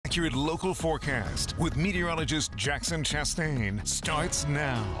accurate local forecast with meteorologist Jackson Chastain starts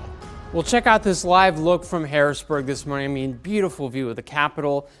now. Well, check out this live look from Harrisburg this morning. I mean, beautiful view of the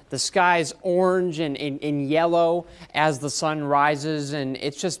Capitol. The sky's orange and yellow as the sun rises, and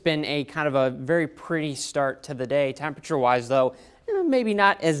it's just been a kind of a very pretty start to the day. Temperature-wise, though, maybe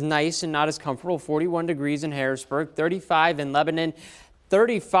not as nice and not as comfortable. 41 degrees in Harrisburg, 35 in Lebanon,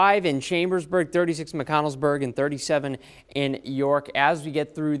 35 in Chambersburg, 36 in McConnellsburg, and 37 in York. As we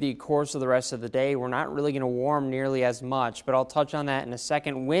get through the course of the rest of the day, we're not really going to warm nearly as much, but I'll touch on that in a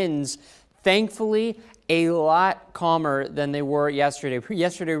second. Winds, thankfully, a lot calmer than they were yesterday.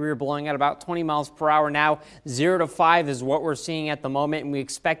 Yesterday, we were blowing at about 20 miles per hour. Now, 0 to 5 is what we're seeing at the moment, and we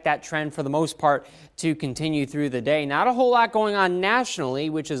expect that trend for the most part to continue through the day. Not a whole lot going on nationally,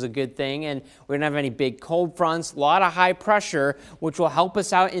 which is a good thing, and we don't have any big cold fronts. A lot of high pressure, which will help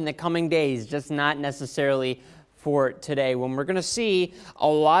us out in the coming days, just not necessarily for today, when we're going to see a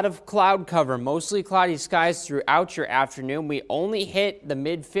lot of cloud cover, mostly cloudy skies throughout your afternoon. We only hit the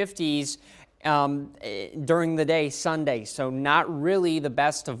mid-50s during the day Sunday, so not really the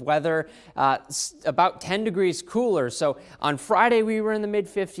best of weather, about 10 degrees cooler. So on Friday we were in the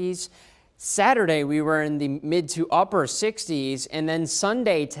mid-50s, Saturday we were in the mid to upper 60s, and then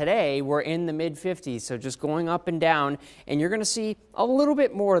Sunday today we're in the mid-50s, so just going up and down, and you're going to see a little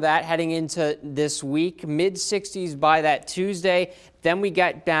bit more of that heading into this week. Mid-60s by that Tuesday, then we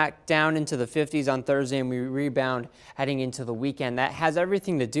got back down into the 50s on Thursday, and we rebound heading into the weekend. That has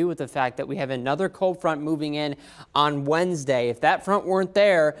everything to do with the fact that we have another cold front moving in on Wednesday. If that front weren't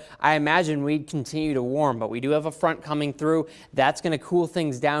there, I imagine we'd continue to warm, but we do have a front coming through. That's going to cool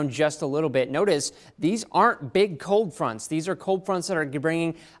things down just a little bit. Notice these aren't big cold fronts. These are cold fronts that are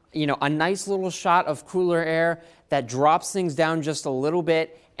bringing, a nice little shot of cooler air that drops things down just a little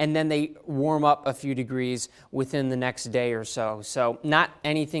bit, and then they warm up a few degrees within the next day or so. So not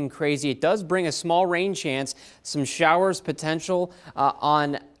anything crazy. It does bring a small rain chance, some showers potential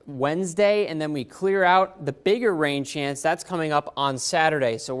on Wednesday, and then we clear out. The bigger rain chance, that's coming up on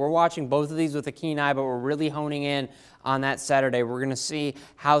Saturday. So we're watching both of these with a keen eye, but we're really honing in on that Saturday. We're going to see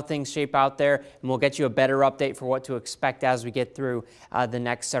how things shape out there, and we'll get you a better update for what to expect as we get through the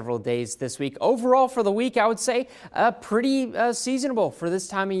next several days this week. Overall for the week, I would say pretty seasonable for this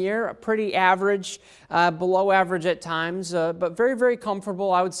time of year, pretty average, below average at times, but very, very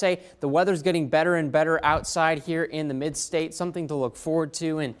comfortable. I would say the weather's getting better and better outside here in the mid-state, something to look forward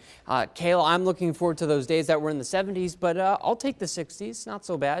to. And Kayla, I'm looking forward to those days that were in the 70s, but I'll take the 60s, not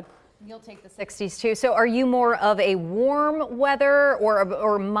so bad. You'll take the 60s too. So are you more of a warm weather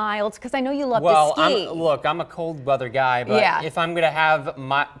or mild? Because I know you love to ski. Look, I'm a cold weather guy, but if I'm going to have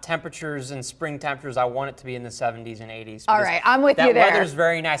my temperatures and spring temperatures, I want it to be in the 70s and 80s. All right, I'm with you there. That weather's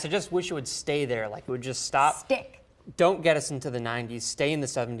very nice. I just wish it would stay there, like it would just stop. Stick. Don't get us into the 90s. Stay in the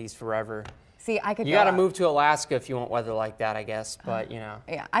 70s forever. See, I could. You got to move to Alaska if you want weather like that, I guess. But Yeah,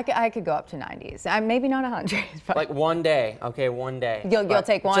 I could go up to 90s. Maybe not 100. But like one day, okay, one day. You'll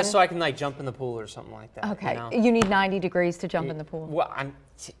take one. Just so I can like jump in the pool or something like that. Okay. You need 90 degrees to jump in the pool. Well,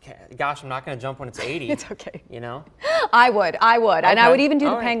 gosh, I'm not going to jump when it's 80. It's okay. I would, okay. And I would even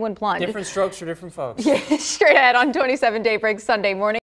do the penguin plunge. Different strokes for different folks. Yeah, straight ahead on 27 Daybreak Sunday morning.